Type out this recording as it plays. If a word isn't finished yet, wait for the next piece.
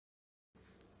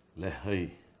le hei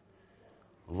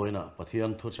voina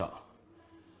pathian thu cha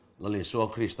lali so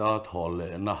Krista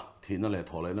Thawhlehna Thihna le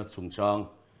Thawhlehna chungchang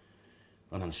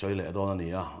an soi le don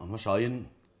ania ama sain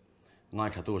ngai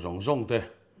thatu zong te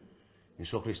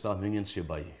Iso Krista mingin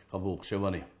sibai kabuk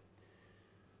sewani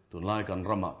tunlai kan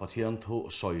rama pathian thu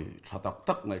soi thatak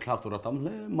tak ngai thlak tura tam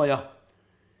hle maya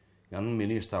yan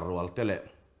minister rual tele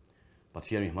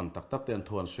pathian mi man tak tak ten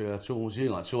thuan soya chung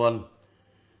zinga chuan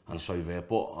an soi ve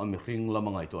po ami hring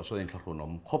lamangai to so den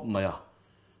thlunom khop maya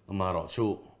amaro chu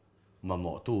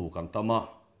mamo tu kan tama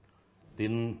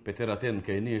tin petera ten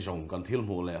ke ni jong kan thil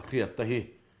mu le khriat ta hi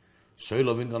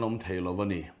soilovin kanom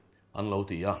theilovani an lo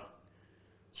tia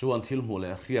chuan thil mu le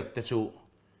khriat te chu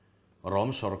rom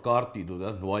sarkar ti du da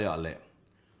nuaya le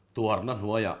tuarna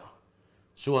nuaya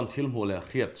chuan thil mu le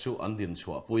khriat chu an din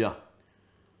chua puya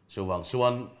chuwang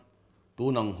chuan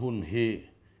tunang hun hi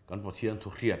kan pathian thu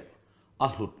khriat a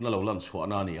hlut na lo lan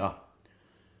chhuana ni a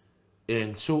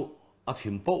eng chu a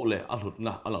thim po le a hlut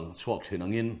na alang chuak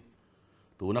thinangin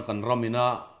tuna kan ramina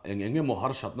enge mo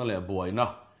har sat na le buaina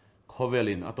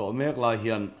khovelin ato mek la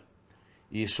hian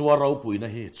I suara puina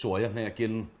hi chuaya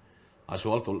hnekin a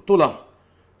sual tula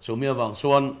chumia wang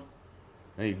chuan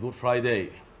ei Good Friday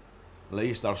le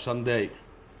Easter Sunday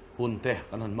hunte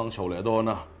kan han mang chole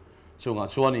dona chunga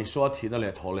chuan I suat Thihna le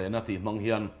Thawhlehna ti mang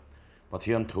hian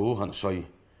pathian thu han soi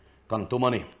kan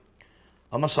tumani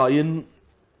ama sain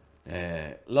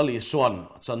lali suan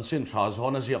chansin tha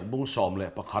zona ziak bung som le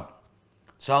pakhat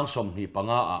chang som hi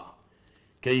panga a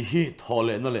ke hi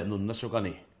Thawhlehna le nun na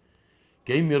sukani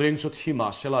ke miring chu thima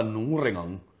sela nung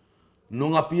rengang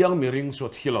nunga piang miring chu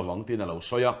thilawang tin alo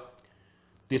soya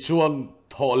ti chuan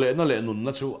Thawhlehna le nun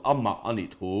na chu amma ani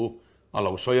thu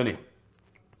alo soya ni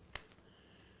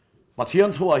pathian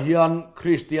thu a hian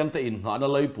Christian te in nga na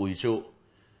lei pui chu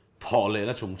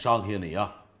Thawhlehna chungchang hi ni a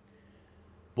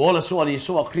bola chuan I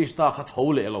so Krista kha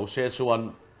thole lo se chuan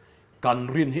kan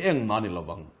rin hi eng mani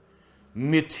lawang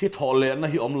mit hi Thawhlehna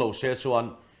hi om lo se chuan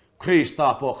Krista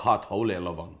po kha thole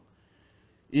lawang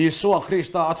Iso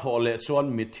Krista a Thawhleh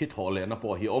chuan mit hi Thawhlehna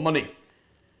po hi omani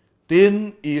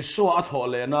tin Iso a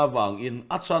Thawhlehna wang in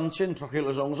a chan chin thakil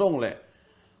zong le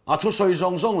a thu soi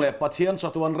zong le pathian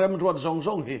chatuan rem ruat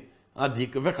zong hi a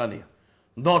dik vekani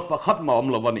dot pakhat ma om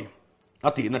lawani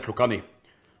ati na thukani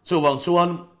chuwang chuan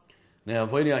ne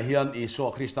voinia hian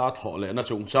Iso Krista Thawhlehna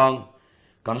chungchang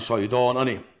kan soi don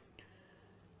ani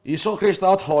Iso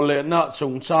Krista Thawhlehna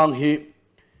chungchang hi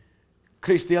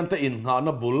Christian te in nga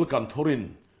na bul kan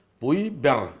thurin pui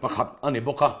ber pakhat ani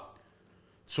boka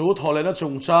chu Thawhlehna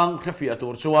chungchang khefia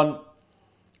tur chuan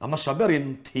ama saberin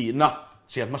Thihna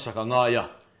chian masaka ngaya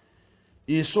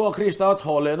Iso Krista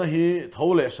Thawhlehna hi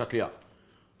thole satlia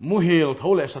muhil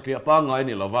thole satlia pa ngai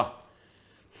ni lova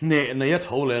ne ya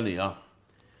thole ni a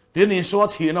tin Iso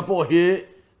Thihna po hi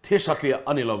thi satlia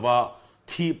ani lova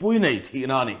thi pui nei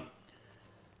Thihna ni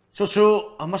chu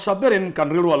ama saberin kan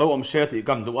rilwa lo om se ti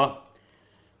kan duwa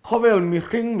khovel mi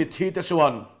hring mi thi te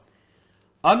chuan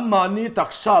an mani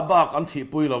taksa bak an thi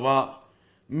pui lova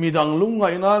midang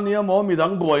lungai na nia mo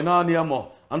midang buai na nia mo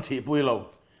an thi pui lo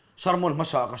sarmon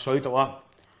masa ka soi towa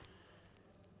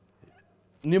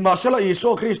ni masala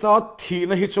Iso Krista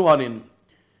Thihna hi chuanin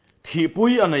thi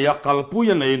pui anaya kal pui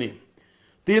anei ni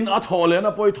tin a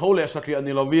Thawhlehna poi thole sakli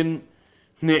ani lovin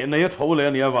ne ya thole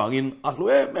ania wangin a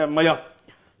hlue maya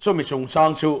so mi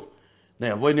chungchang chu ne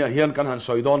voinia hian kan han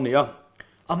soi don nia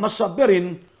ama saberin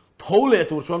thole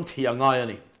tur chuan thianga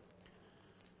yani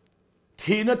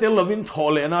Thihna te lovin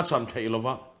Thawhlehna chan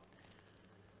theilova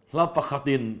la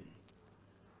pakhatin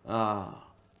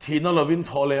Thihna lovin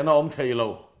Thawhlehna om theilo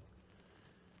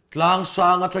tlang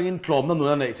sang atangin tlom na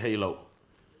nuna nei theilo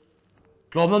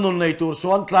tlom na nun nei tur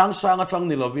chuan tlang sang atang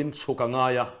ni lovin chukanga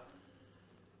ya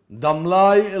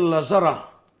damlai lazara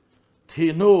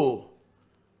Thihnu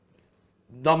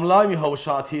damlai mi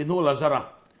hausa Thihnu lazara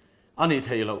ani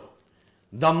theilo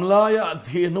damlaya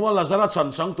Thihnu lazara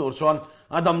chan sang tur chuan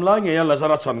adamlai nge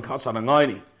lazara chan kha chan ngai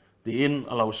ni tin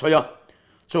alo soya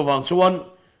chuwang chuan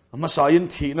ama sain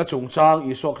Thihna chungchang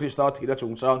Iso Krista Thihna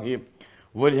chungchang hi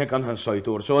voi he kan han soi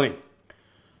tur choni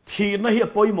Thihna hi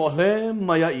poimo hle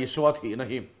maya Iso Thihna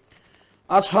hi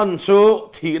a chan chu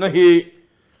Thihna hi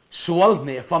sual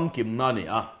ne fam kim na ni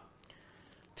a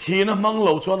Thihna mang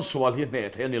lo chuan sual hi ne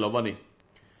the ni lovani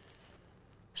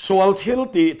sual thil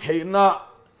ti theina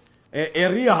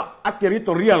area a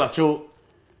territorial chu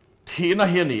Thihna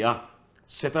hi ni a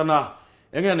setana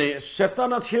engani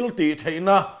setana thil ti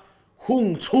theina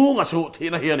hung chunga chu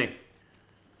Thihna hi ni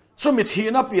chumi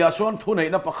Thihna pia chuan thu nei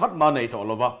na pakhat ma nei to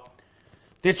lova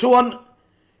ti chuan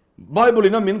Bible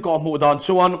ina min ko mu dan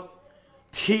chuan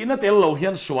Thihna tel lo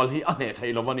hian sual hi a ne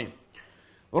thei lovani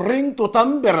ring tu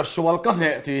tam ber sual ka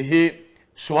ne ti hi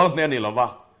sual ne ni lova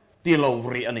ti lo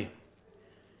ri ani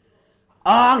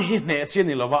ang hi ne chi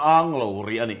ni lova ang lo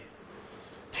ri ani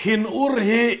thin ur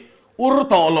hi ur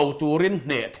to lo turin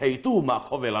ne thei tu ma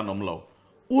khovelan om lo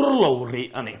ur lo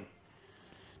ri ani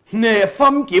ne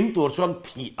fam kim tur chuan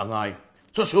thi angai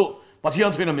chu chu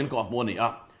pathian thuina min ko mo ni a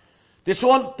ti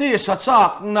chuan ti sa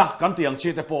chak na kan tiang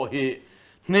chi te po hi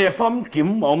ne fam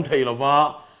kim om thei lova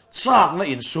chak na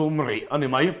in sum ri ani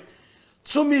mai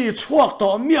chumi chuak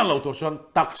to mia lo tur chuan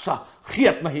taksa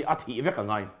khiat na hi a thi vek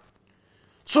angai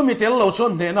chumi tel lo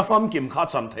chuan ne na fam kim kha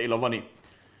chan thei lovani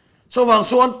chowang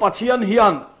chuan pathian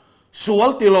hian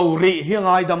sual ti lo ri hi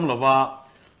ngai dam lova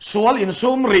sual in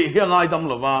sum ri hi ngai dam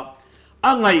lova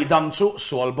angai dam chu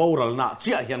sual boral na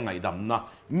chia hian ngai dam na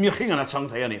mi khinga na chang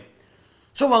thai ani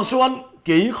chowang chuan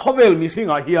ke khovel mi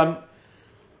khinga hian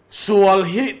sual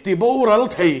hi ti boral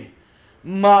thei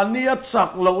ma nia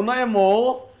chak lo na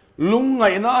emo lung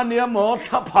ngai na ania mo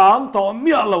thapang to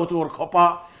mia lo tur khopa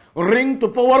ring to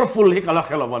powerful hi kala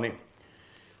khelovani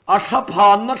a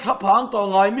thaphan na thapang to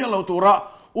ngai mia lo tura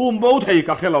bo thei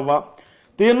ka khelova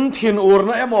tin thin ur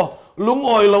na emo lung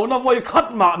oi lo na voi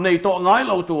khat ma nei to ngai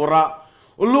lo tura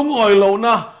lung oi lo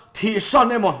na thi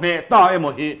san emo ne ta emo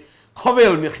hi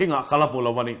khovel mi khinga kala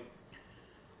pulovani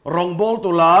rong bol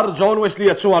tular John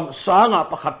Wesley chuan sanga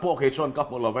pakhat po ke chuan ka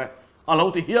pulove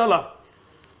alo ti hiala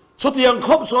chotiang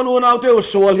khop chuan unau teu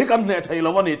sual hi kan ne thei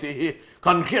lovani ti hi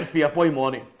kan khiat fia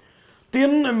poimoni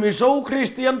tin miso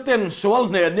Christian ten sual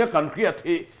ne nya kan khiat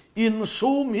hi in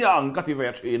sum hi ang ka ti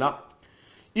ve thina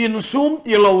in sum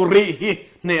ti lo ri hi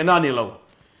ne na ni lo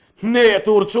ne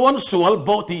tur chuan sual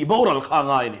bo ti boral kha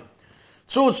ngai ni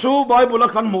chu Bible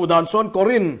kan mu dan chuan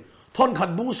Korin thon khat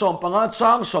bung som panga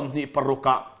chang som ni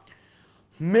paruka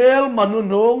mel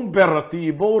manunong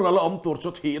berti boral om tur chu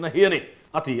Thihna hi ni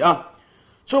ati a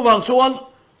chuwang chuan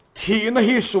Thihna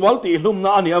hi sual ti hlum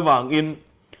na ani awang in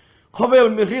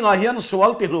khovel mi ringa hian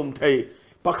sual ti hlum thei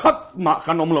pakhat ma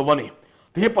kanom lovani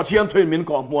ti pathian thuin min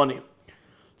ko muani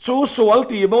chu sual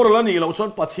ti boral ani lo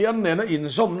chuan pathian ne na in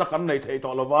zom na kan nei thei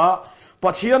to lova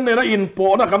pathian ne na in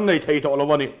po na kan nei thei to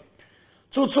lovani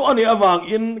chu ani awang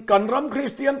in kan ram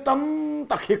Christian tam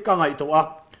takhi ka ngai to a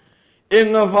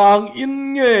eng awang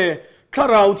in nge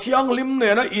tharau thiang lim ne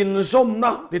na in zom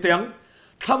na ti teng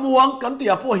thamuang kan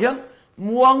tia po hian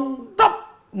muang dap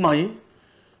mai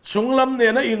sunglam ne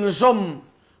na in zom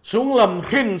sunglam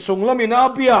khin sunglam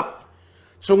ina pia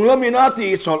sunglam ina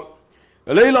ti chol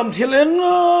leilam thilen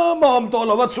mam to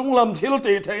lawa sunglam thil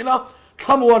ti theina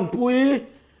thamuan pui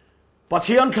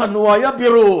pathian thanwaya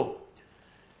biru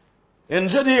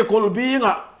enjadi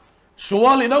kolbinga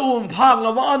sualina phang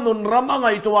lawa anun ram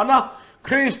angai tuana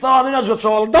Kristan na zo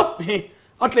chol dap hi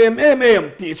atlem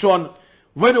em ti chuan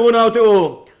when unau te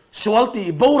sual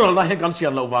ti boral na hen kan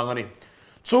sian lo wangani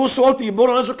chu sual ti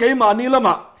boral so ke ma ni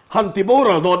lama han ti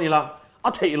boral don ila a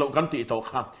thei lo kan ti to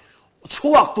kha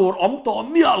chuak tur om to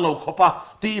mia lo khopa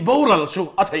ti boral chu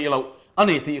a thei lo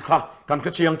ani ti kha kan ka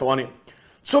chiang to ani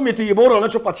so mi ti boral na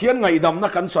chu pathian ngai dam na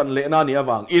kan san le na ni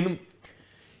awang in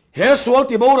he sual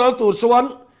ti boral tur chuan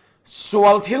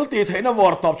sual thil ti theina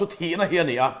war top chu Thihna hian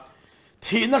ni a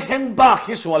Thihna heng ba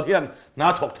khi sual hian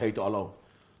na thok thei to alo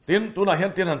tin tuna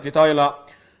hian tin han ti tai la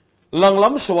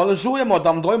langlam sual zu emo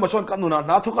dam doi ma chon kanuna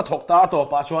na thoka thok ta to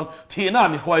pa chuan Thihna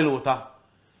mi khwai lu ta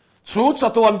chu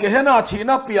chatuan ke hena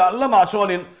Thihna pia lama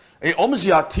chuanin e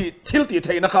omzia thil ti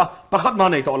theina kha pakhat ma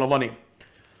nei to lawani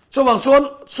chuwang chuan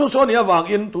chu ni awang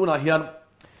in tuna hian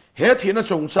he Thihna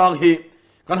chung chang hi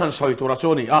kan han soi tura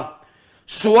choni a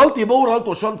sual ti boral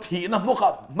to chuan Thihna moka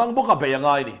mang boka be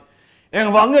ngai ni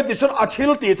engwange ti chuan a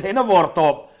thil ti theina war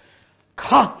top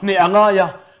kha ne angaya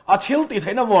a thil ti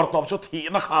theina war top chu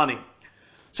Thihna kha ni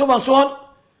chuwang chuan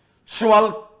sual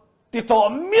ti to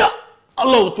mia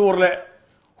alo tur le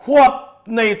huat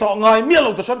nei to ngai mia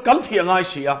lo to chuan kan thia ngai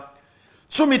sia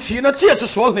chumi Thihna chia chu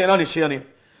sual ne na ni sia ni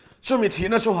chumi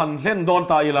Thihna chu han hlen don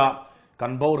ta ila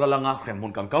kan boralanga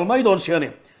khemmun kan kalmai don sia ni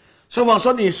chuwang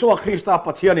chuan Isua Krista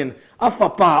pathianin a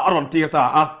fapa aron tir ta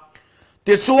a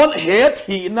ti chuan he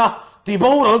Thihna ti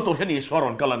boral tur hen Isua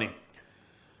ron kalani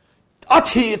a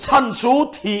thi chan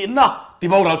chu Thihna ti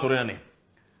boral tur ani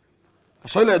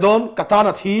soile don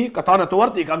katana thi katana tuar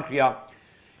ti kan khria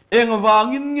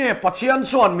engwangin nge pathian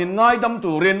chuan min ngai dam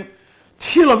turin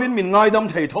thilovin min ngai dam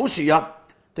thei tho sia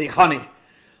te khani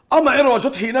ama ero chu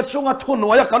Thihna chunga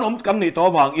thunwaya kan ni to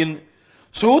wang in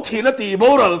chu Thihna ti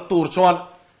boral tur chuan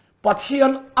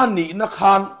pathian ani na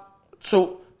khan chu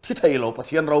thi thei lo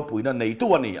pathian ro puina nei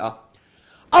tu ani a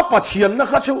pathian na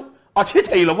kha chu a thi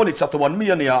thei lo ni chatuan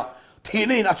mi ani a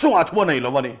Thihna in a chunga thua nei lo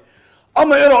ani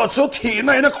ama ero chu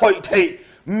Thihna na khoi thei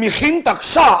mi khing tak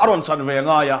sa aron chan ve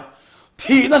nga ya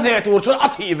Thihna ne tur chuan a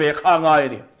thi ve kha ngai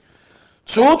ni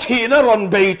chu Thihna ron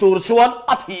bei tur chuan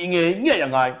a thi nge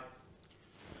ngai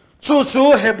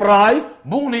chu Hebrai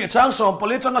bung ni chang som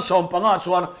poli chang a som panga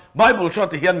chuan Bible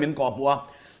shot hian min ko bua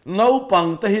no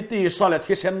pang te hi ti sale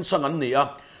thi sen sang an ni a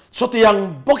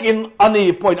chotiang bokin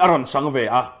ani point aron sang ve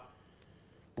a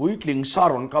puitling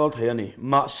saron kal the ani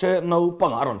ma se no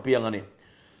pang aron piang ani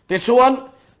te chuan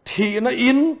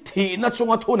Thihna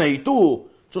chunga thu nei tu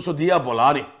chu dia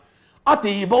bolani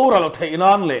ati boral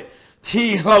theinan le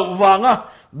thi hlau wanga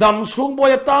dam chung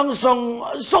boya tang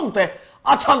song te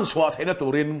a chan chua theina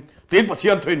turin tin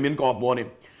pathian thuin min ko boni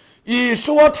I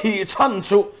suwa thi chan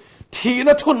chu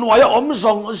Thihna thun waya om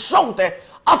song te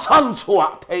a chan chua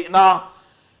theina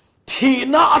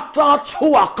Thihna ata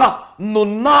chua ka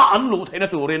nun na an lu theina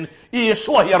turin I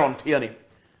suwa hiaron thiani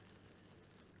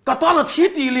katana thi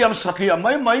ti liam satliam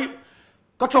mai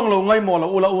ka chong lo ngai mo la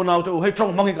ula unau te hei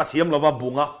chong mangi ka thiam lova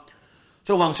bunga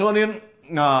chu wang chuanin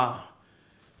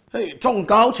hei chong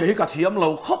kau che hi ka thiam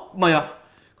lo khop maya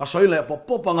ka soi le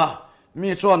pop panga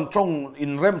mi chuan chong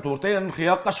in rem tu te an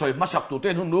khia ka soi masak tu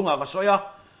te hun lunga ka soya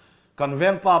kan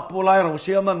veng pa pulai ro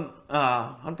siaman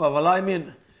han pa walai min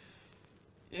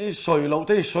I soi lo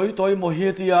te soi toi mo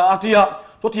hi tia atia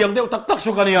to tiang deu tak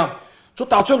su kania chu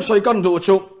ta chong soi kan du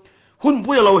chu hun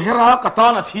pui lo hera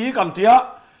katana thi kan tia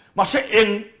ma se en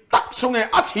tak sunge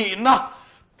a Thihna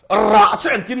ra chu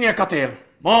en tin nge ka tel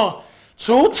mo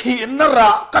chu Thihna ra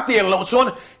ka tel lo chuan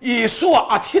I suwa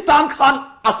a thi tan khan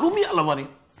a lumi alawani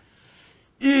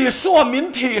I suwa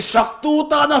min thi sak tu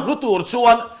ta na hlutur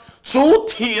chuan chu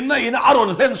Thihna in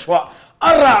aron len suwa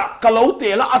ara ka lo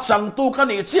tela a chang tu ka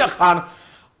ni chia khan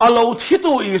a lo thi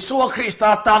tu I suwa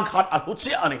Krista tan khan a hu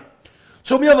chia ani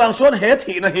chumi wang chuan he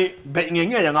Thihna hi be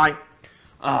nge yangai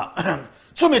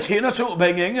chumi Thihna chu be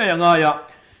nge yangai ya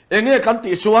enge kan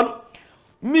ti chuan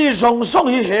mi song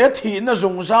hi he Thihna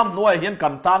zung sam nuai hian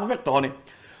kan tang vek to ni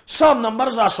sam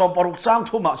number za so paruk chang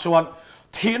thuma chuan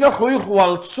Thihna khui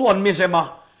khwal chuan mi sema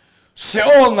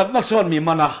seol nat na chuan mi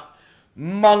mana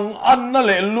mang an na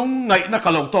le lung ngai na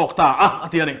kalong tok ta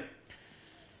atiani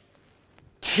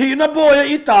Thihna boya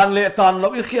I tan le tan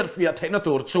lo I khiat fia theina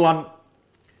tur chuan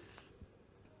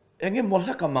enge mol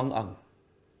ha ka mang ang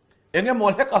enge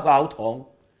mol ha ka lau thong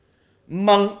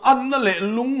mang an na le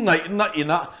lung ngai na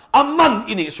ina aman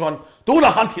ini chuan tu la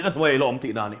han Thihna noi lom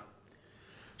ti na ni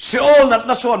seol nat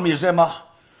na chuan mi sema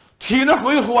Thihna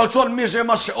khui khwal chuan mi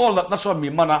sema seol nat na chuan mi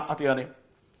mana atiani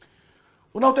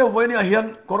unau te voini a hian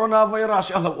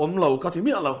coronavirus a lo om lo ka ti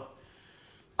mi lo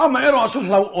ama ero su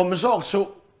lo om zok su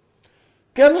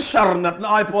cancer nat na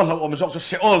ai po lo om zok su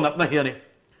seol nat na hiani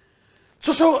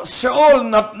chu seol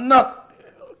nat na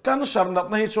cancer nat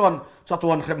na hi chuan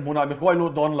chatuan khem huna mi khoi lu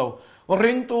don lo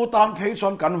ring tu tan phei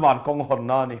chuan kan van kong hon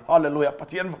na ni hallelujah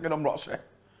pathian vakinom ro se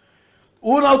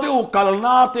unau te u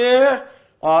kalna te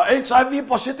HIV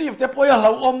positive te poya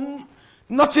lo om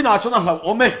na china chuna lo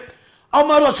ome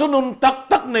amaro sunun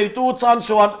tak nei tu chan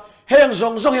chuan heng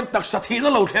zong hin tak sathi na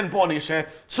lo thlen po ni se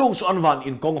chung chu an van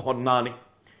in kong hon na ni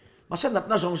ma se nat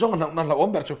na zong na lo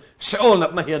om ber chu seol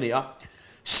nat na hiani a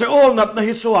seol nat na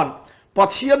hi chuan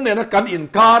pathian ne na kan in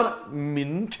kar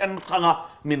min chen khanga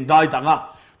min dai danga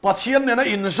pathian ne na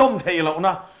in zom thei lo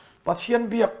na pathian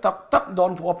biak tak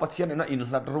don po pathian ne na in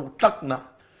hlat ru tak na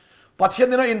pathian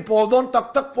ne na in pol don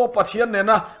tak po pathian ne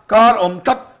na kar om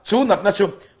tak chu nat na chu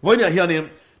voina hiani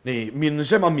ni min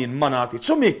sema min manati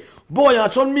chumi boya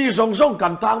chon mi zong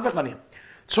kan tang vek ani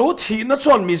chu Thihna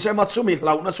chon mi sema chumi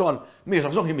hlau na chon mi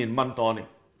zong hi min man to ni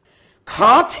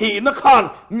kha Thihna khan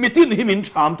mitin hi min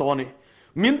tham to ni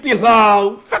min ti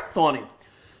hlau vek to ni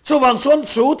chu wang chon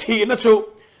chu Thihna chu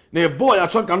ne boya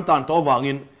chon kan tan to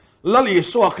wangin lali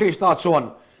so Krista chon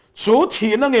chu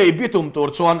Thihna ngei bitum tur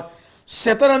chon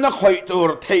setana na khoi tur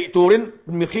thei turin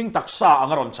mi khing taksa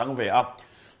angaron chang ve a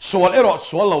sual ero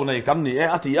sual lo nei kan ni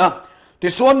atia ti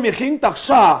suan mi khing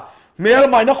taksa mel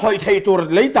mai na khoi thei tur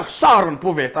lei taksa ron pu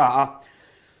ve ta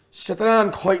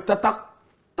setran khoi ta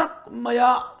tak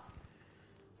maya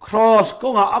cross ko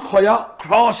nga a khoya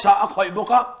cross a khoi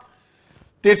boka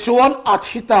ti chuan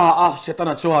athita a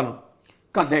setana chuan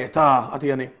kan he ta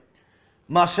atia ni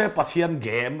ma se pathian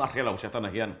game a helo setana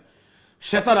hian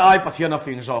setana ai pathian a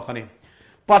fing zo kani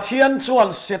pathian chuan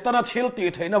setana thil ti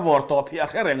theina vor to phia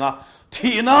kherenga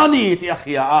Thihna ni ti a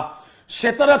khia a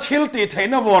setana thil ti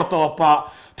theina vor to pa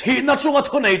Thihna chunga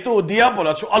thu nei tu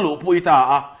diabola chu alu puita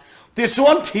a ti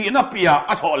chuan Thihna pia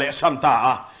a thole santa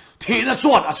a Thihna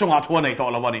chuan a chunga thu nei to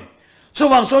lawani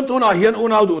chuwang son tu na hian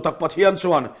unau du tak pathian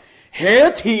chuan he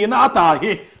Thihna ta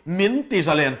hi min ti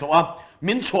zalen to a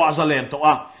min chwa zalen to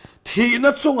a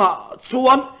Thihna chunga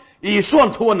chuan i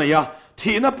suan thuan này ya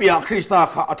Thihna pia Krista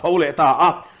kha a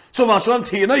Thawhlehna chuwang chuan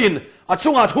Thihna in a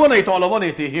chunga thuan nei to lo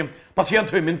ni ti him Pathian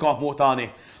thui min ko mu ta ni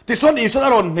ti suan i suan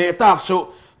aron ne tak su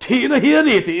Thihna hi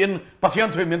ni ti in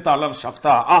Pathian thui min ta lan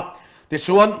sakta ti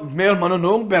suan mel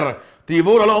manunung ber ti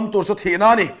bo lo om tur su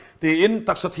Thihna ni ti in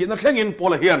tak sa Thihna thleng in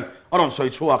pola hian aron soi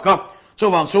chuaka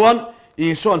chuwang chuan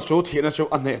i suan su Thihna chu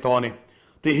an ne to ni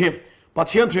ti hi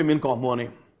Pathian thui min ko mu ni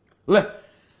le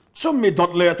chum mi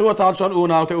dot le tu ta chuan u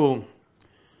naw te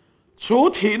chú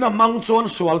Thihna mang chuan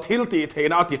sual thil ti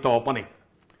theina ti to pani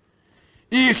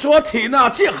i suwa Thihna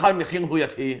chi khan mi khing huya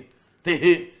thi ti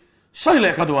hi sai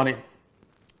le ka duani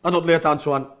adot le tan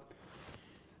chuan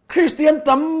Christian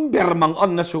tam ber mang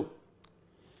on na chu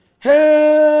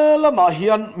helama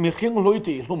hian mi khing lui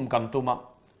ti hlum kan tuma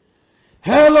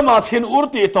helama thin ur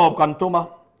ti top kan tuma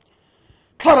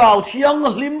tharau thiang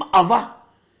lim awa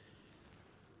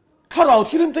tharau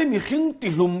thirim te mi khing ti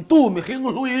hlum tu mi khing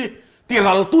lui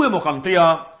tiral tu mo kan tia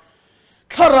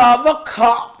khara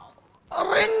vakha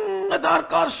reng dar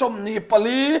kar som ni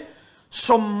pali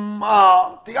som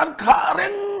tian kha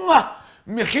reng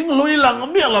mi khing lui lang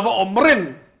mi la va om reng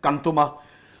kan tuma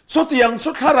so tiang so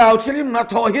kharau thilim na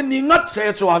tho hin ni ngat se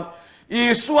chuan i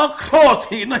suwa cross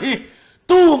thi na hi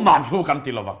tu man hu kan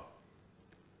ti lova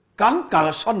kan kal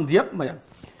son diak ma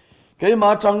ke ma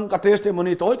chang ka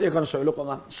testimony toy te kan soi lo ka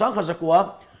sang kha zakwa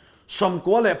som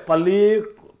ko le pali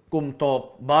kum top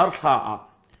bar tha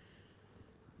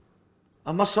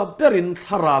ama saberin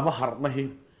thara wa har mahi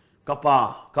kapa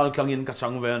kalkangin ka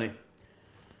changve ni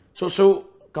so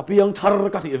kapiang thar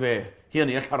ka ti ve hian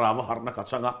ya thara wa har na ka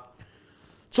changa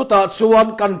chuta chuan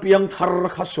kan piang thar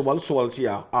kha sual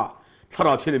chia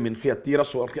thara thilimin khia tira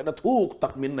sual khia na thuk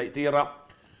tak min nei tira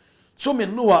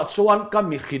chumin nuwa chuan ka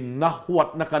mi khin na huat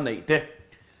na ka nei te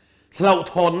hlau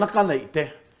thon na ka nei te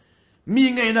mi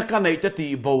ngei na ka nei te ti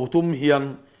bo tum hian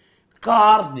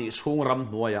kar ni sung ram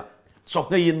nuaya so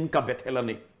ngayin ka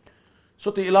bethelani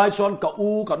so ti lai chuan ka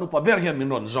u ka nu pa ber hian min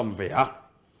ron zom ve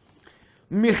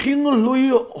mi khing lui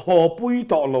ho pui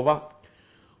to lova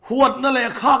huat na le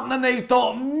khak na nei to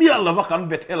mia lova kan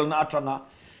bethel na atanga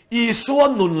i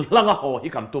suan nun langa ho hi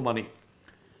kan tumani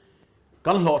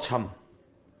kan lo cham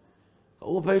ka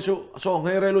u phei chu so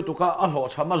ngai re lu tu ka a lo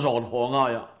chama zon ho nga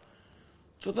ya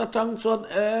chu ta chang chuan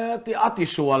ti ati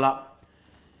suala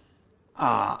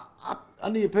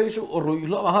ani phei chu rui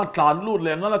lo ha tlan lut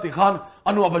le ngala ti khan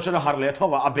anu ba chana har le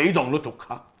thowa a beidong lu tu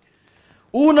kha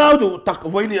u nau du tak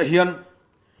voi ni hian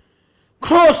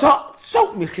crossa sau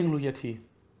mi khing lu ya thi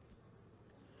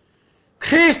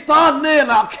Christian ne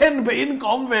na khen be in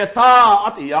kom ve ta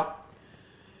atia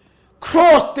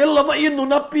cross tel lama in nu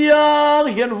na piang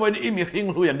hian voi ni mi khing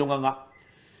lu ya nunganga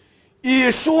i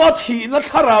suwa thi na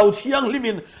tharau thiang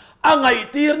limin angai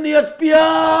tir ni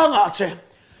piang a che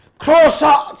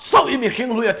crossa sau i mi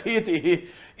khing lu ya thi ti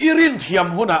irin thiam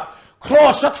huna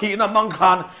crossa thi na mang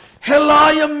khan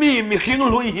helaya mi khing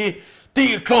lu hi ti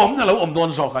klom na lo om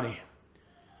don zo kani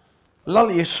lal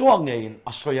i suang ngein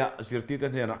asoya zirti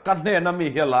ten hena kan ne na mi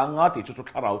hela nga ti chu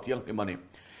tharau thiang hi mani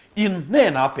in ne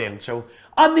na peng chau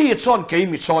ani chon ke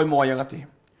mi choi mo yang ati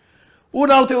u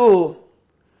dau te u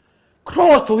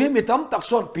cross tu hi mi tam tak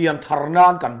son pian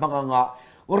tharnan kan manganga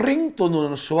ring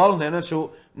tunun swal ne na chu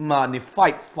mani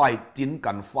fight tin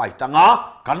kan fight tanga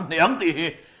kan neang ti hi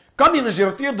kan in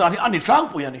zirtir da ni ani tlang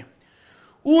pu yani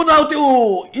u nau te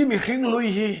u i mi khing lui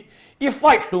hi i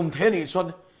fight hlum the ni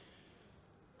chon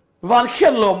van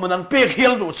khian lom manan pe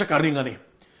khial du sakaring ani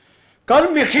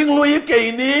kan mi khing lui ke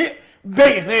ni be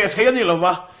ne the ni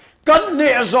lova kan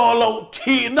ne zo lo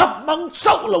thi na mang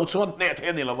sau lo chon ne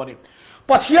the ni lova ni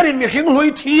pathiarin mi khing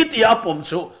lui thi ti a pom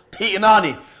chu Thihna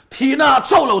ni Thihna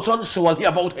chau lo chon sual hi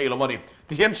about thei lova ni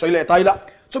ti hian soi le tai la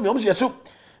chu mi om sia chu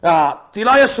ti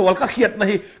lai sual ka khiat na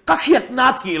hi ka khiat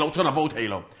na thi lo chon about thei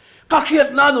lo ka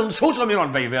khiat na nun chu chu mi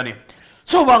ron be ve ni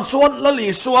chu wang chuan la li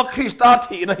suwa Krista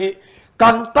Thihna hi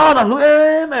kan ta na lu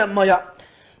maya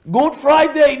Good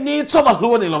Friday ni chama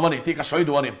lu ni lo ni ti ka soi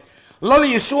du ani la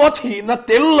li suwa Thihna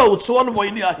tel lo chuan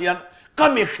voi ni a hian ka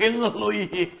mi khing lui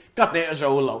hi ka ne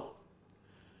zo lo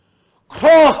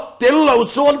cross tel lo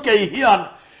chuan ke hian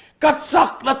ka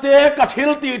chak na te ka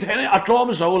thil ti thene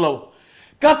atlom zo lo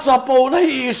ka chapo na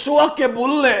hi suwa ke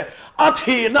bulle a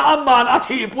Thihna aman a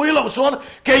thi pui lo chuan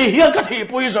ke hian ka thi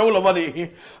pui zo lo ani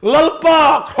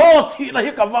lalpa cross Thihna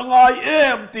hi ka wangai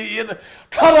em ti in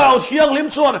tharau thiang lim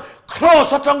chuan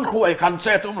cross a chang khuai kan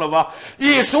che tum lova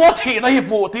i suwa Thihna hi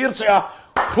mu tir che a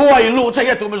khuai lu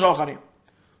che tum zo khani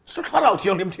su tharau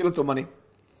thiang lim thil tu mani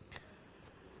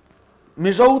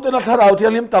mi zo te na tharau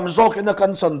thiang lim tam zo ke na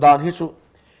kan san dan hi chu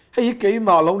hei ke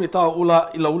ma lo ni ta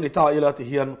ula i lo ni ta ila ti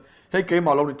hian hei ke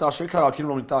ma lo ni ta se kha thin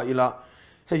lo ni ta ila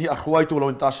hei hi a khwai tu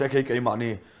lo ni ta se ke ma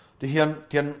ni ti hian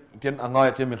tian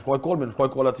angai ti min khwai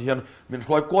kol la ti hian min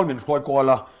khwai kol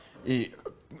la I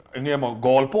nghe mà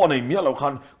gol po này mía lâu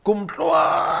khan kum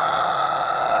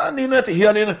tloa ni nè thì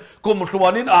hiền ni kum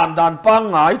tloa ni am dan pa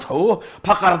ngai thấu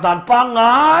phakar dan pa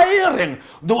ngai reng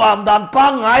du am dan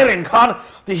pa ngai reng khan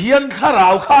thì hiền khá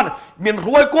rào khan mình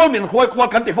khôi col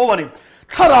kan ti phô ni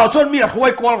khá rào chọn mía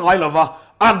khôi col ngai lova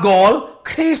a gol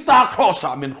Christa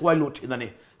crossa mình khôi lut hin ni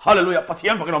hallelujah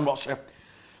pathian phak ram lo se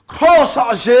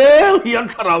crossa zel hiền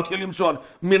khá rào thilim chọn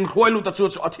mình khôi lut ta chu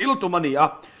athil tu mani a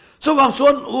so wang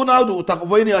son unau du tak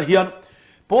voinia hian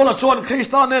pola son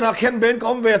Christa ne na khen ben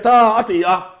kom ve ta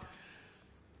atia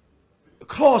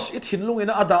cross it hin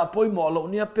lungina ada poimo lo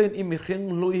nia pen imi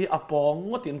khring lui apong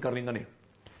ngotin karing ani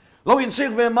lo in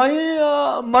sik ve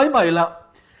mai la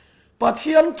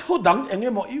pathian thu dang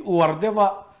engemo I uar dewa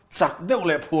chak deuh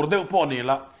le phur deuh po ni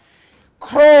la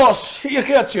cross hi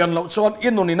khe chian lo chon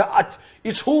inunina I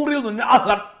chungril nun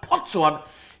alat phot chuan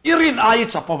irin ai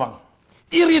chapawang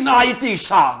irin ai ti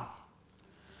sang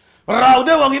rau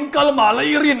de wangin kalma la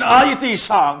irin ai ti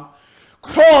sang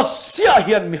cross sia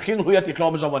hian mi khing huya ti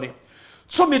tlom zawani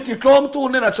chumi ti tlom tu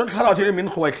ne na chon thara thiri min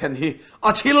khoi khen hi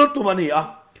a thil tu mani a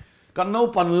kan no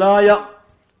pan la ya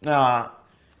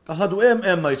ka hadu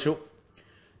em mai chu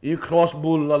I cross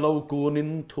bull la lo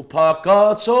kunin thupa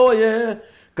ka choye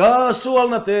ka sual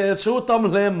na te chu tam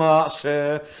hle ma se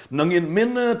nangin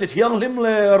min ti thiang lim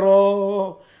le ro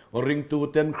ring tu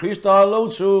ten Christa lo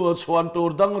chu chuan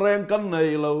tur dang reng kan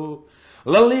nei lo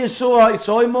lali suai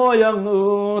choi mo yang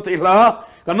ti la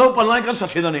kan no pan lai kan sa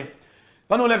sidani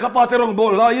kan le ka pa te rong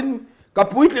bol lain ka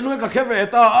puit le no ka kheve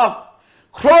ta a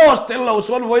cross tel lo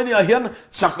chuan voini a hian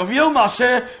chak viau ma se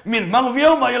min mang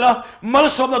viau mai la mal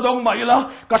som na dong mai la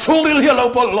ka chungril hi lo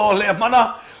bol lo le mana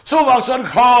so wang chuan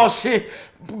cross hi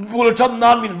bulchan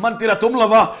nan min mantira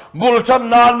tumlava bulchan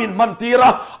nan min mantira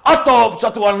atop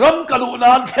chatuan ram kadu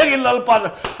nan thengin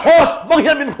lalpan cross bang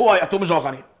hian min khuai atum zo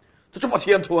kani chu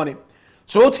pathian thuani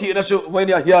so Thihna chu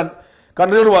voinia hian kan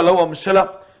rirwa lo om sela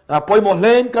poimo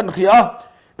len kan khia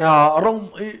rong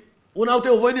unau te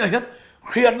voinia hian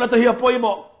khian na te hi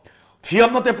poimo thiam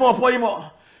na te poimo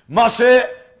ma se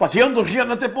pathian du khian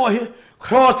na te po hi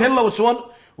cross thel lo chuan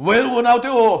wel unau te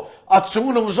o a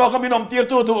chung nung zo ka minom tir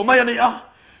tu mai ani a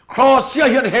cross sia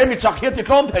hian he mi chak hi ti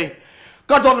tlom thei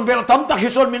ka don bel tam tak hi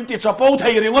chon min ti chapo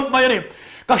thei ringot mai ani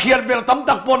ka hian bel tam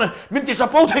tak pon min ti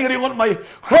chapo thei ringot mai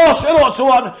cross ero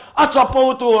chuan a chapo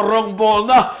tu rong bol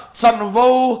na chan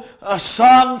vo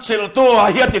sang chil tu a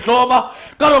hi ti tloma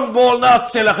ka rong bol na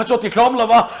chela kha cho ti tlom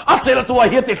lova a chel tu a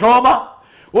hi ti tloma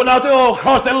unau te o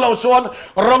cross tel lo chuan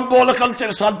rong bol kan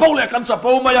chel san po le kan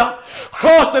chapo maya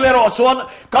cross tel ero chuan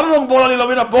kan rong bol ani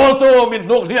lovina bol tu min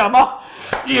nuk hiama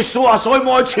Isu a soi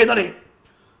moi chin ani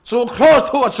chu cross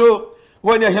thu chu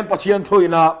voinia hian pathian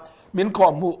thuina min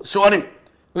ko mu so ani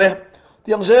le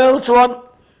tiang zel chuan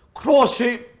cross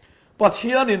hi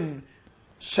pathianin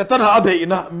setan ha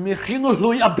beina mi khing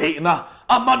hlui a beina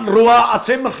aman ruwa a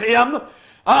chem khiam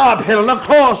a bhelna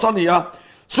cross ania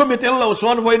sumi tel lo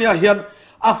chuan voinia hian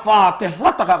a fa te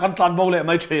hlataka kan tlan bo le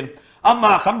mai thin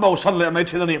ama kan bo san le mai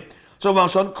thin ani so wang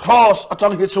son cross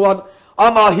atang hi chuan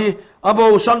ama hi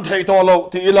abo san thei to lo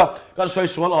ti ila kan soi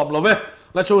sual om lo ve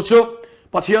la chu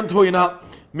pathian thuina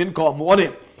min ko mu ani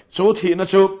chu Thihna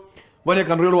chu vani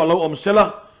kan rilwa lo om sela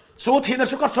chu Thihna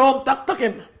chu ka thom tak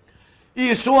takin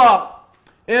Isua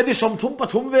edi som thum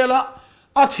pathum vela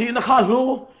a Thihna kha hlu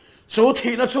chu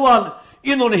Thihna chuan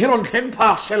inun hiron thlen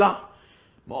phak sela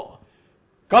mo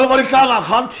kalvari tanga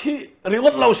khan thi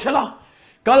ringot lo sela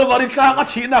kalvari tanga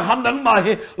Thihna khan nan ma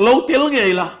hi lo til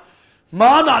ngeila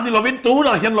mana ni lovin tu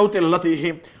na hian lo tel lati hi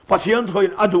pathian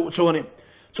thoin adu choni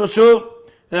chu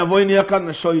voinia kan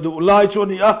soidu lai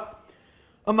choni a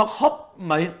ama khop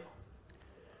mai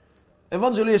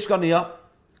evangelist kania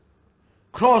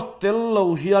cross tel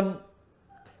lo hian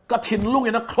ka thin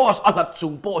lungina cross alat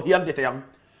chung po hian de tayang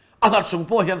alat chung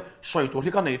po hian soitu hi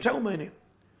kan nei cheu mai ni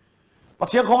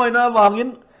pathian khongai na wangin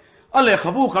ale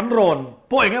khabu kan ron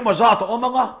po enge ma za to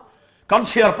omanga kan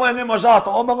chiar po enge ma za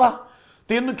to omanga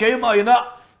tin ke mai na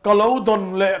ka lo don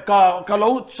le ka lo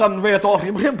chan ve to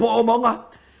hrim po omanga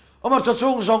ama cha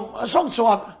chung song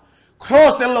chuan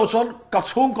cross tel lo chon ka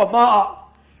chung ko ma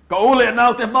ka ule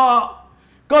nau te ma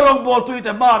ka rong bol tu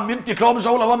te ma min ti klom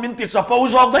zo lawa min ti cha po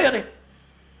zong dai ani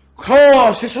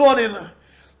cross si suanin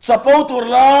cha po tur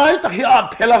lai ta hi an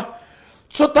phela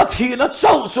chu ta Thihna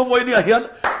chau so voinia hian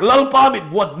lalpa min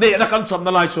buat ne na kan cham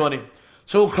na lai chuani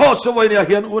so cross so voinia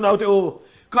hian unau te o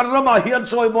kan rama hian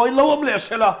choi moi lo om le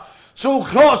sela su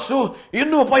cross su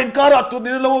inu pa in kara tu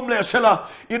ni lawom le sela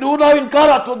inu na in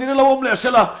kara tu ni lawom le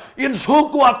sela in su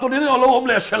ku tu ni lawom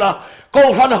le sela ko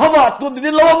han hawa tu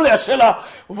ni lawom le sela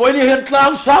voi ni hen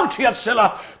tlang sang thiat sela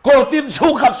ko tin su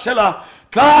khat sela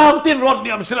tlang tin rod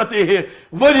niam sela ti hi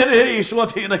voi ni he isu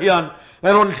thi na hian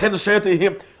ron then se ti hi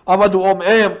avadu om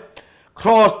em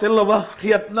cross tel lawa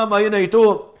riat na mai nei tu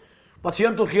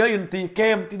pathian tu khia in ti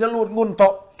kem ti da lut ngun to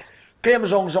kem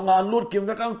zong zong an lut kim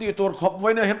ve kang ti tur khop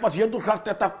voi na hen pathian tu khak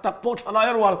te tak tak po thala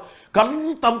erwal kan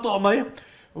tam to mai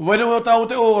voi na tau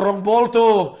te o rong bol tu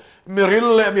miril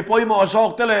le mi poimo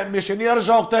zok te le mi senior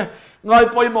zok te ngai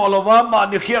poimo lova ma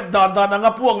ni khiat dan dan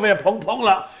anga puak ve phong phong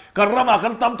la kan rama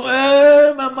kan tam to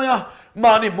ma mayaม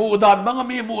านี่มูดานมัง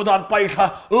มีมูดานไปค่ะ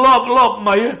ลอบไหม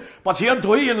ปะเทียนถ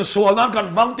อยอินส่วนนั้นกัน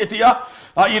มังติติอ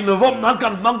ะอินวมนั้นกั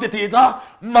นมังติติตา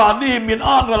มานี่มิน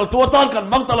อ่านเราตัวต้านกัน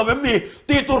มังตะละเวมี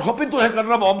ตีตัวขบินตัวให้กัน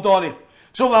ระบอมตัวนี่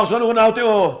ส่วนบางส่วนคนเอาเตโอ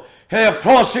เฮคร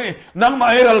อสนังมา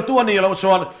เอรัลตัวนี่เราส่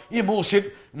วนอี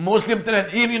มุสลิมเตน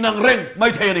อีนี่นังเร่งไม่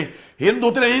เทนี่ฮินดู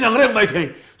เตนอีนังเร่งไม่เท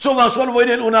ส่วนบางส่วนวัน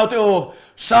นี้คนเอาเตโอ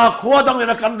สาขวดังเนี่ย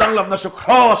นักกันดังลำนักสุคร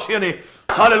อสนี่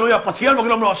ฮาเลลูยาปะเทียนบอก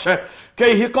ลำนอเสเก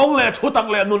ฮิกงเล่ทุตัง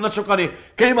เล่นุนนัสุกันี่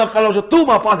เกมาkalauจะตู้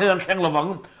มาปาเทียนแข่งระวัง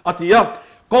อธิยา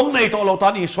กงในโตเราตั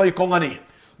นอีสวยกงอันนี้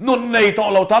นุนในโต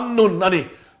เราตันนุนอันนี้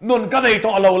นุนกันในโต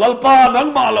เราลัลปานัง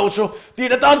มาเราสุตี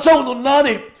เดตันเจ้านุนนั่น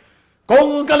นี่กง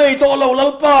กันในโตเราลั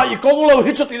ลปาอีกงเรา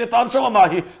ฮิจุตีเดตันเจ้ามา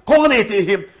ฮีกงอันนี้ตี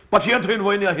หิมปะเทียนทวินไ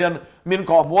ว้เนี่ยเฮียนมิน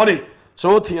ก่อมัวนี่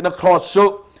สุทีนักครอสสุ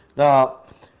นะ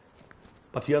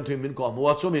ปะเทียนทวินมินก่อมัว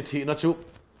สุมีทีนักสุ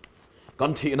กั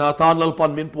นทีนาตานลัลปั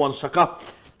นมินปวนสักะ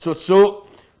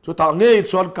สุตาเงย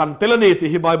ส่วนกันเตลนีที่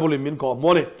ฮิไบเบิลมินก่อมั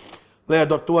วนี่เล่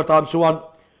ดตัวตานส่วน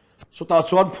สุตา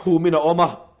ส่วนภูมินาอมา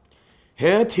เฮ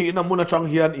ทีนามุนจัง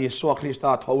เฮียนอิสวาคริสต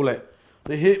าทาวเล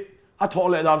นี่ฮิอัทาว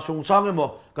เลดานสุงสังเอโม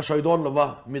ก็สอยดอนลวะ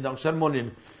มีดังเซอร์มอนิน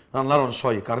นังนารอนส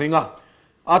อยการิงะ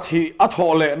อัทา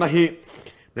วเลนะฮิ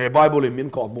ในไบเบิลมิน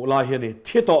ก่อมุลาเฮียนี่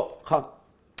ที่โตครับ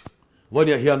วัน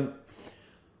นี้เฮียน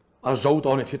อาเจ้าต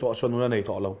อนนี้ที่โตส่วนนู้นในโ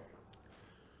ตเรา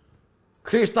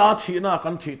คริสต์ที่น่ากั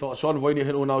นที่ต่อส่วนวันนี้เ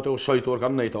ห็นอุณาเตอใส่ตัวกั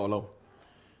นในต่อเรา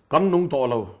กันนุ่งต่อ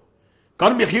เรากั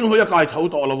นมีขิงหัวกายเท่า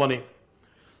ต่อเราวันนี้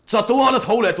จะตัวนั้นเ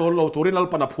ท่าเลยตัวเราตัวนี้เรา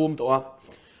ปนภูมิตัว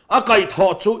อากายทอ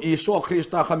ดจู่อิสุคริส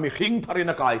ต์เขามีขิงพาริ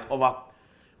นกายเท่า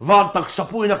วันตักส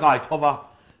ปุยนกายเท่า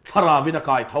ทาราวินก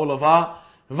ายเท่าเรา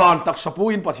วันตักสปุ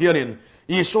ยนปัทเทียนิน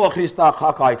อิสุคริสต์ข้า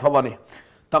กายเท่าวันนี้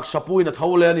ตักสปุยนเท่า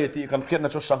เลยนี่ที่กันเขียนใน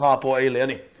ชุดสังหาปอเอเลย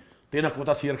นี่ที่นักกุ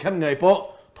ตาเทียนแค่ไงปอ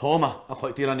โทมาอคอ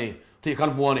ยตีละนี่ที่กั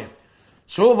นมัวนี่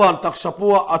สุวรรณตักสปั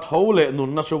วอัฐเอาเลนุ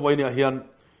นนะสุวัยเนี่ยเฮียน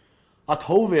อัฐเอ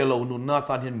าเวลานุนนาต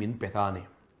านเฮียนมินเปตานี่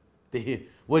ที่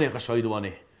วันนี้ก็สวยดู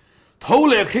นี่เอา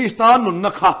เลคริสตานุนน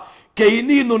ะคะเกย์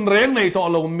นี่นุนแรงในตัว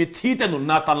เรามิที่แต่นุน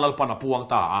นาตานลัลปนาพวง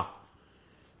ตา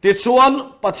ติดส่วน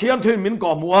ปะเทียนที่มินก่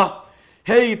อมัวเ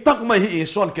ฮ้ยตักไม่ฮี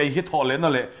ส่วนเกย์ฮิตเอาเลนั่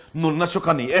นแหละนุนนะสุ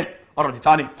กันนี่อะไรที่ต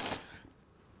านี่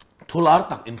ทุลาร์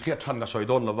ตักอินเครียดชันก็สวยโ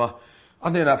ดนแล้ววะอั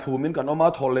นนี้นะผู้มินกันออกมา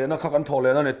ทอเลนะข้ากันทอเล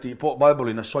นะเนี่ยตีพวกไบเบิล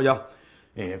นะสอย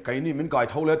ไก่นี่มินกาย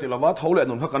ทอเลติละว่าทอเล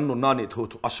นุนข้ากันนุนนานี่ถูก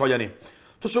สอยนี่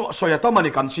ทุกสอยตั้มมัน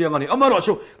นี่กันเชียงนี่อามาเรา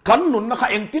สู้กันนุนนะข้า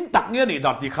เองตินตักเนี่ยนี่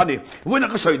ดับที่ขันนี่วันนั้น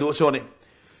ก็สอยดูส่วนนี่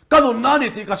กันนุนนานี่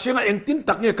ที่กันเชียงเองติน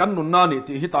ตักเนี่ยกันนุนนานี่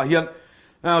ที่ฮิตาเฮียน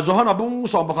โจฮันบุ้ง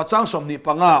สองประคัตจ้างสมนี่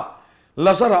ปังอาล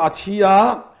าซาระอาทิยา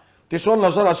ที่ส่วนล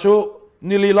าซาระสู้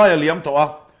นิลิลายเลียมตัว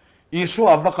อิสุ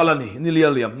อาวักลันนี่นิลิ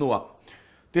เลียมนัว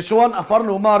ที่ส่วนอฟาร์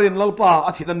นูมารินลัลปาอ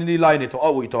าทิตย์นี้ไลน์นี่ตัวเอ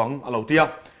าอีตัวอัลเอาเตีย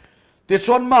ที่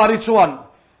ส่วนมาริส่วน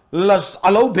ลัส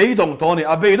อัลเอาเบย์ดงตัวนี่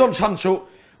เบย์ดงชันสู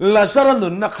ลัสระนุ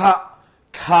นนัก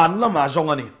ขานละมาจง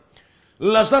อันนี้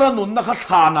ลัสระนุนนักข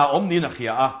านอมนี่นักเฮี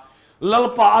ยลัล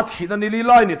ปาอาทิตย์นี้ไ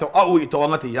ลน์นี่ตัวเอาอีตัวอั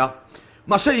นที่ยา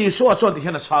มาเสียส่วนที่เ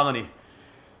ห็นช่างอันนี้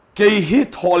เกี่ยฮิ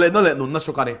ตฮอลเลนั่นแหละนุนนัก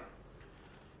สุกันนี่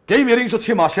เกี่ยมีริงสุด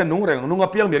ที่มาเช่นนุ่งเร่งนุ่ง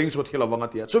เปียงมีริงสุดที่เราวัง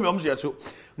ที่ยาช่วยอมเสียสู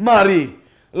มารี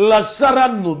ลาซาระ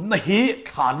นุนนะฮี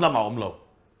ฐานละมาอมเรา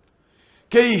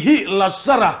เกยฮีลาซ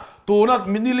าระตัวนั้น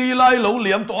มินิลีไลเราเ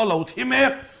ลี้ยมตัวเราที่เม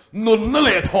ฆนุนนั่นแห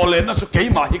ละทอเลนนั่นสุเกย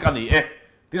มาที่กันนี่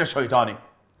ที่นั่นสวยตานี่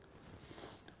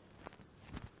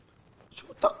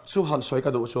ตักสุหันสวยกร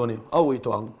ะดูกส่วนนี่เอาอีตั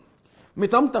วมี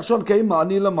ตั้มตักส่วนเกยมา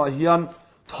นี่ละมาเฮียน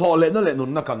ทอเลนนั่นแหละนุ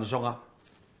นนักกันส่ง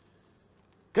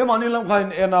เกยมานี่ละใคร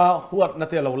น่ะหัวนั่น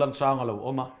เตะเราลันซางเราอ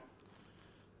อกมา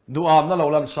ดูอามนั่นเรา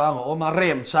ลันสางอมมาเ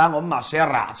ริ่มสางอมมาเสีย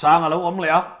ระสางเราอมเล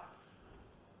ย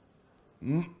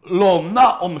ลมน่ะ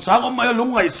อมสางอมมาลุง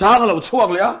ไงสางเราช่วง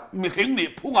เลยมีขิงนี่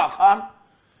พุ่งอาคาร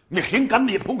มีขิงกัน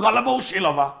นี่พุ่งคาราบสิล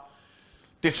ะวะ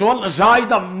ติดส่วนใจ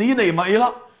ดำนี้ในมาอีละ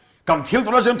กำเที่ยวตั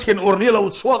วนั้นเทียนอุรนี่เรา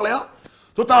ช่วงเลย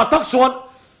ตัวตาตักส่วน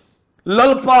ลั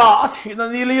ลปาอาทิต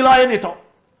ย์นี้ลีไลนี่ต่อ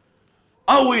เ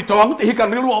อาอีตัวที่กัน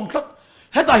รวมครับ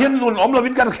heta hin nun om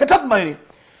lovin kan khetat mai ni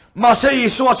ma se i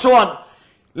so chuan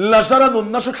lazara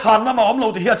nun na su than na ma om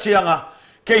lo ti hi chianga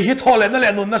ke hi Thawhlehna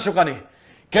le nun na su kani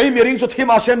ke mi ring chu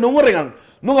thima se nung rengang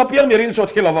nunga piang mi ring chu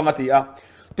thilawanga ti a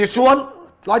ti chuan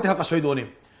lai ta ka soi do ni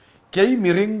ke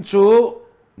mi ring chu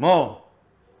mo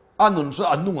anun chu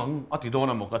anungang ati do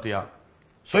na mo ka tia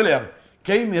soi le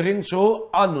ke mi ring chu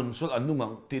anun chu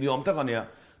anungang ti diom ta kania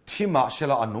thima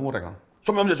sela anung rengang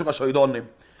somyam je chu ka soi don ni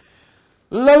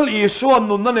lal i suan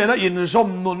nun na ne na in zom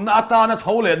nun na ta na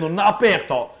Thawhlehna nun na pek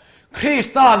to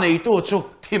Krista nei tu chu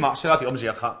thima sela ti om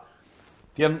zia kha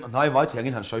tian nai vai thiang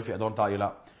in han soi fe don ta ila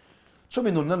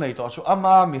chumi nun na nei to chu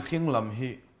ama mi khing lam hi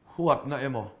huat na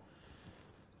emo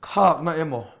khak na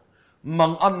emo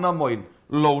mang an na moin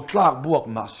lo tlak buak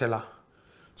ma sela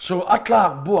chu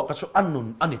atlak buak chu annun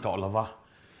ani to lova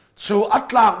chu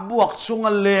atlak buak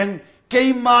chunga leng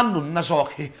keiman nun na zok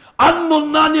hi annun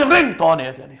na ni reng to ne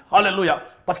ni hallelujah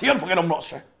pathian fangelom no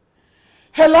se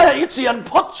helaya ichian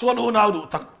phot chuan unau du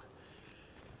tak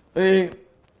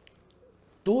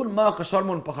tun ma ka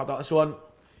sermon pakhata chuan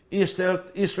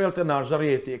Israel te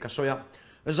Nazareth ka soya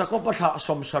Jacob tha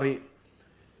som sari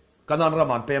kanan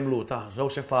raman pem luta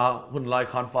Josepha hun lai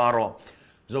khan faro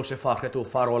Josepha khetu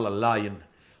faro la lain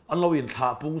an lo in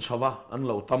tha pung chawa an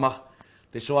lo tama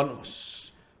ti chuan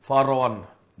faron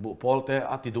bu polte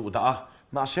ati du da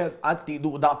ma se ati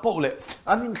du da pole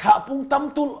an in tha pung tam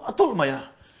tul atul maya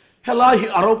helai hi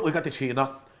arop oi ka ti china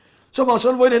so wa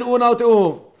son voin unau te u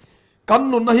kan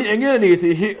nun na hi enge ni ti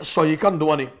hi soi kan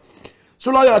duani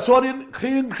sulaya chuanin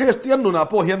Christian nuna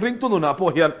po hian ring tu nuna po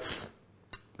hian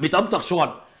mitam tak chuan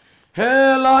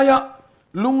helaya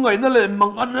lungai na le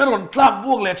mang an ron tlak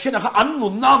buak le thina kha an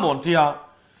nun na mon tia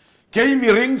ke mi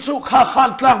ring chu kha khan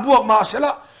tlak buak ma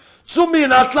sela chumi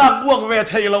na tlak buak ve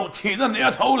theilo thina ne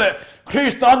Thawle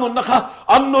Christian nun na kha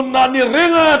an nun na ni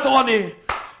ringa to ani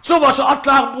chuwa so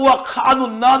atlak buak kha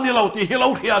anun na ni lo ti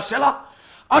hilo thia sela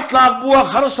atlak buak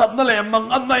har sat na le mang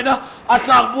an nai na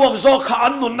atlak buak zo kha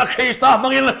an nun na Krista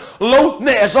mangin lo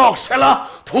ne zok sela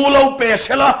thu lo pe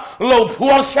sela lo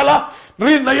phuar sela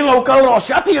rin nei lo kal ro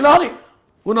sia ti na ni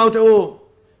unau te u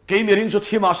ke mi ring chu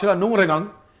thima sela nung rengang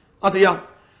atia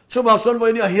chuba son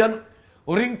voi ni hian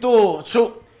ring tu chu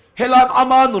helan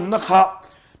ama nun na kha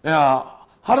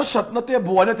har sat na te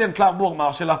buai na ten tlak buak ma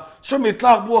sela sumi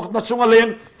tlak buak na chunga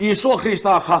leng Isu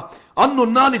Krista kha an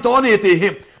nun na ni to ni ti hi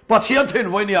pathian thun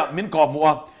voinia min ko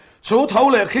mua chu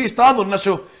Thawle Krista nun na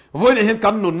chu voini hin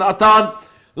kan nun na tan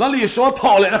lali so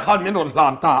Thawhlehna khan min ron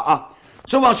hlan ta a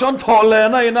chu wa chon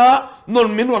Thawhlehna ina nun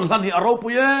min ron hlan hi aro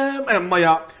puyem em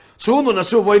maya chu nun na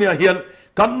chu voinia hian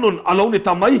kan nun alo ni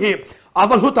tamai hi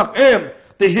awal hutak em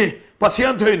ti hi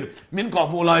pathian thun min ko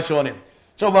mu lai choni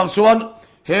chu wang chuan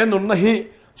he nun na hi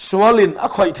sualin a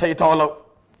khoi thei to lo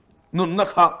nun na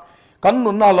kha kan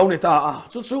nun na lo ni ta a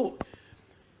chu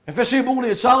Efesi bung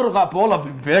ni chang ru ka pola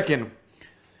vekin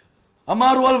ama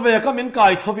rual ve ka min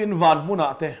kai thovin van muna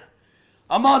te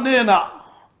ama ne na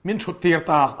min thutir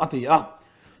ta ati a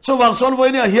so wang son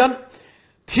voi ne hian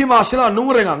thima sila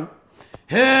nung rengang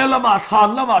he lama than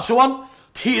lama suan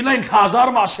Thihna in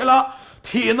thazar ma sila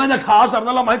Thihna na thazar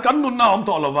na lama kan nun na om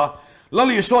to lova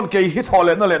lali son ke hi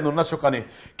Thawhlehna le nun na chukani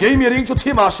ke mi ring chu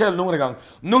thima sel nung rengang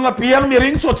nunga piang mi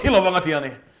ring chu thilowanga ti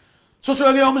ani so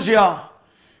nge om zia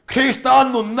Krista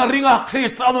nun na ringa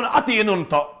Krista nun ati nun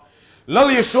to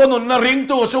lali so nun na ring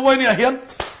tu so voi ni hian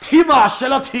thima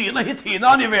sela Thihna hi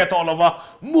Thihna ni ve to lova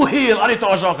muhil ani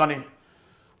to zo kani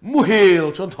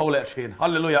muhil chon Thawle thin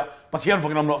hallelujah pathian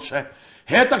fangnam lo se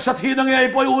he tak sa Thihna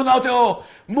nge poi unau te o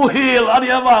muhil ani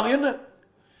awang in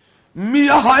mi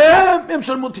a ha em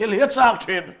son muthil he chak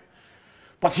thin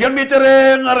pathian mi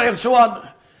tereng areng suan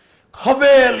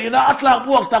khavel ina atlak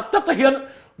buak tak tak ta hian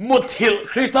muthil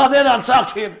Krista ne nan sak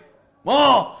thin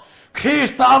mo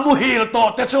Krista muhil to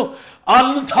te chu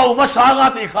an thau ma sanga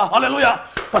ti kha hallelujah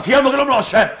pathian maglom lo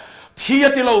se thia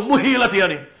ti lo muhil ati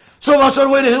ani so wa sor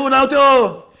voi ne hu nau te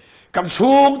o kam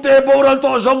chung te boral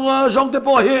to zong te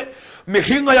po hi mi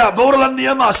hinga ya boral an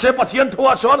nia ma se pathian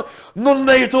thua son nun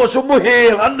nei to su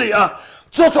muhil an ni a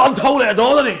cho an thau le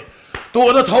do ni tu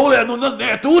na Thawle nun na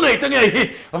ne tu nei te nge hi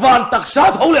van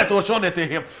taksa Thawle to son ne te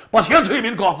hi pathian thui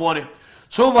min ko mo ni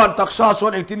so van taksa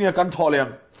son ek tinia kan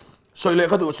Thawlehna soi le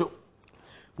ka du chu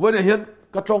voi ne hian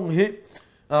ka chong hi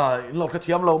lo ka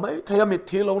thiam lo mai thaya mit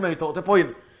thi lo nei to te point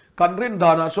kan rin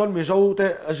dana son mi zo te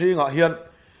azinga hian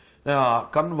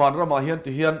kan van rama hian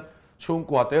ti hian chung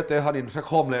kwa te hanin se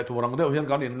khom le turang deuh hian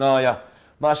kan in nga ya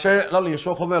ma se lali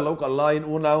so khovel lo ka line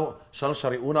unau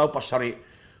salsari unau pasari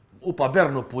upa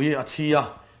bernu pui athia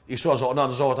iso zo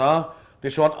nan zo ta ti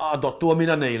son a dot tu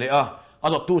mina nei le a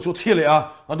adot tu chu thi le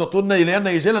a adot tu nei le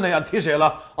nei zel nei an thi zela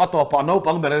ato pa no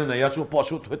pang ber nei a chu po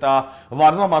chu thuita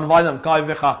warna man vai an kai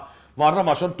veka warna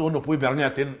ma son tu nu pui ber ne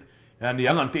tin ani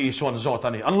ang an ti son zot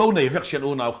ani an lo nei vek sian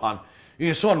u nau khan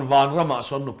i son van rama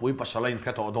son nu pui pasalain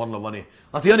khato don lovani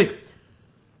atiani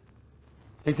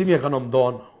eitimia kanom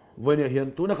don voine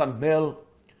hian tu na kan mel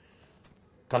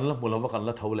kan la mulawa kan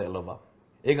la thole lova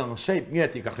engang shape nge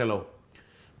ti ka khelo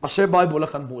ma se bible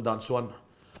kan mu dan suan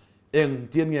eng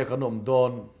tien nge kanom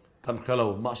don kan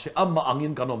khelo ma se amma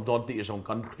angin kanom don ti isong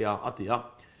kan khia atia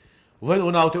vel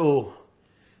unau te u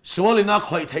sualina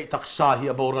khoi thei taksa hi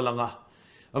abora langa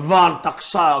van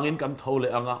taksa angin kan thole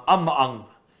anga amma ang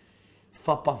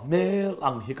fa pa mel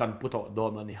ang hi kan puto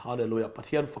don ani hallelujah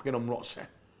pathian fakinom ro se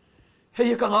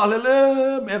hei ka ngalele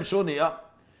mem sonia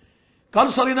kan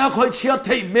sarina khoi chia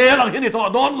thei mel ang hini to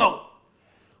don lo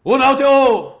unau te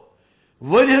o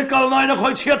voin kal nai na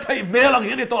khoi chia thei mel ang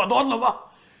hini to don lo wa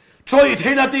choi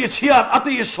theina ti chia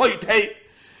ati soi thei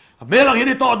mel ang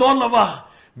hini to don lo wa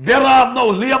beram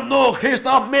no liam no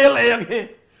Krista mel ang hi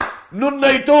nun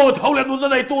nei tu thole nun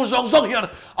nei tu zong zong hian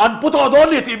an puto don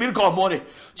ni ti min ko mo ni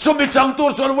sumi chang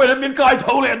tur chon voin min kai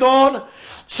thole don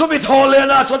sumi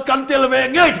Thawhlehna chon kan tel ve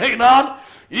ngai thei nan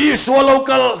I so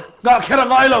local ga khera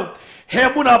ngai lo he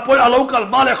muna poi a local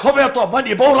male khover to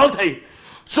mani boral thei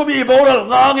sumi boral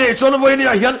nga nge chon voini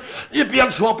a hian I piang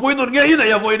chua pui nun nge ina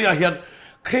ya voini a hian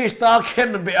Krista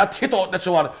khen be a thito na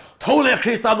chuan thole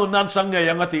Krista nun nan sang nge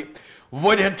yang ati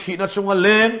voini hen Thihna chunga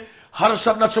leng har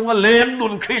sak na chunga leng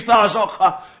nun Krista so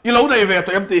kha I lo nei ve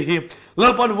to em ti hi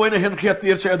lalpan voini hen khia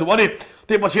tir che du ani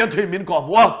ti pasian thui min ko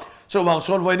wa so wang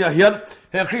son voini a hian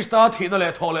he Krista Thihna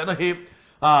le Thawhlehna hi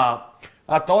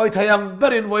a toy thayang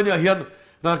berin voini a hian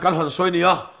na kan han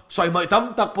soinia sai mai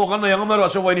tam tak po kan yang maro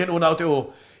so voini unau te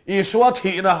o I suwa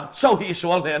Thihna chau hi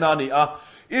Thawhlehna ni a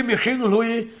I mi khing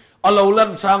hlui alo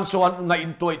lan sang suan ngai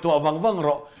in toi to wang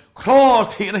ro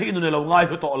cross Thihna hi nu lo ngai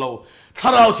hu to lo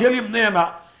tharau thialim ne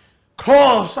na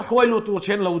cross a khoi lu tu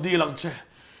chen lo di lang che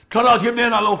tharau thiam ne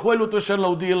na lo khoi lu tu chen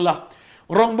lo di la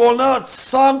rong bol na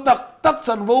sang tak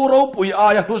chan vo ro pui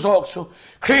aya hu zok su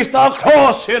Krista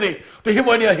cross ni to hi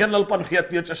voini a hian lalpan khiat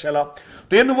tir cha sela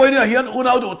ten voini a hian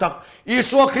unau du tak I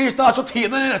so Krista chu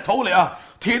Thihna ne thole a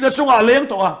Thihna chunga leng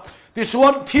to a ti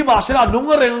suan thi ma sela nung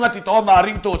reng nga ti to ma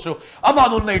ring to chu ama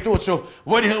nun nei to chu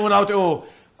voini hian unau te o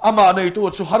ama nei tu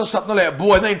chu har sat na le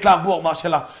buai nei tlang buak ma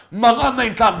sela manga nei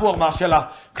tlang buak ma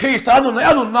sela Krista nun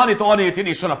anun nani to ani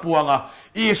tini sona puanga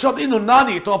I sot inun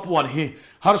nani to puan hi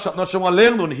har sat na chunga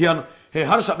leng nun hian he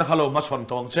har sat na khalo ma chon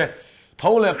tong che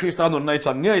thole Krista nun nei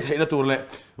chan ngei theina tur le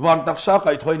van taksa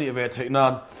kai thoi ni ve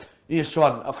theinan I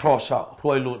swan a crossa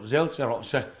roi lu zel che ro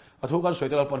se athu kan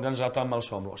soitel pon kan za ta mal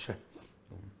som ro se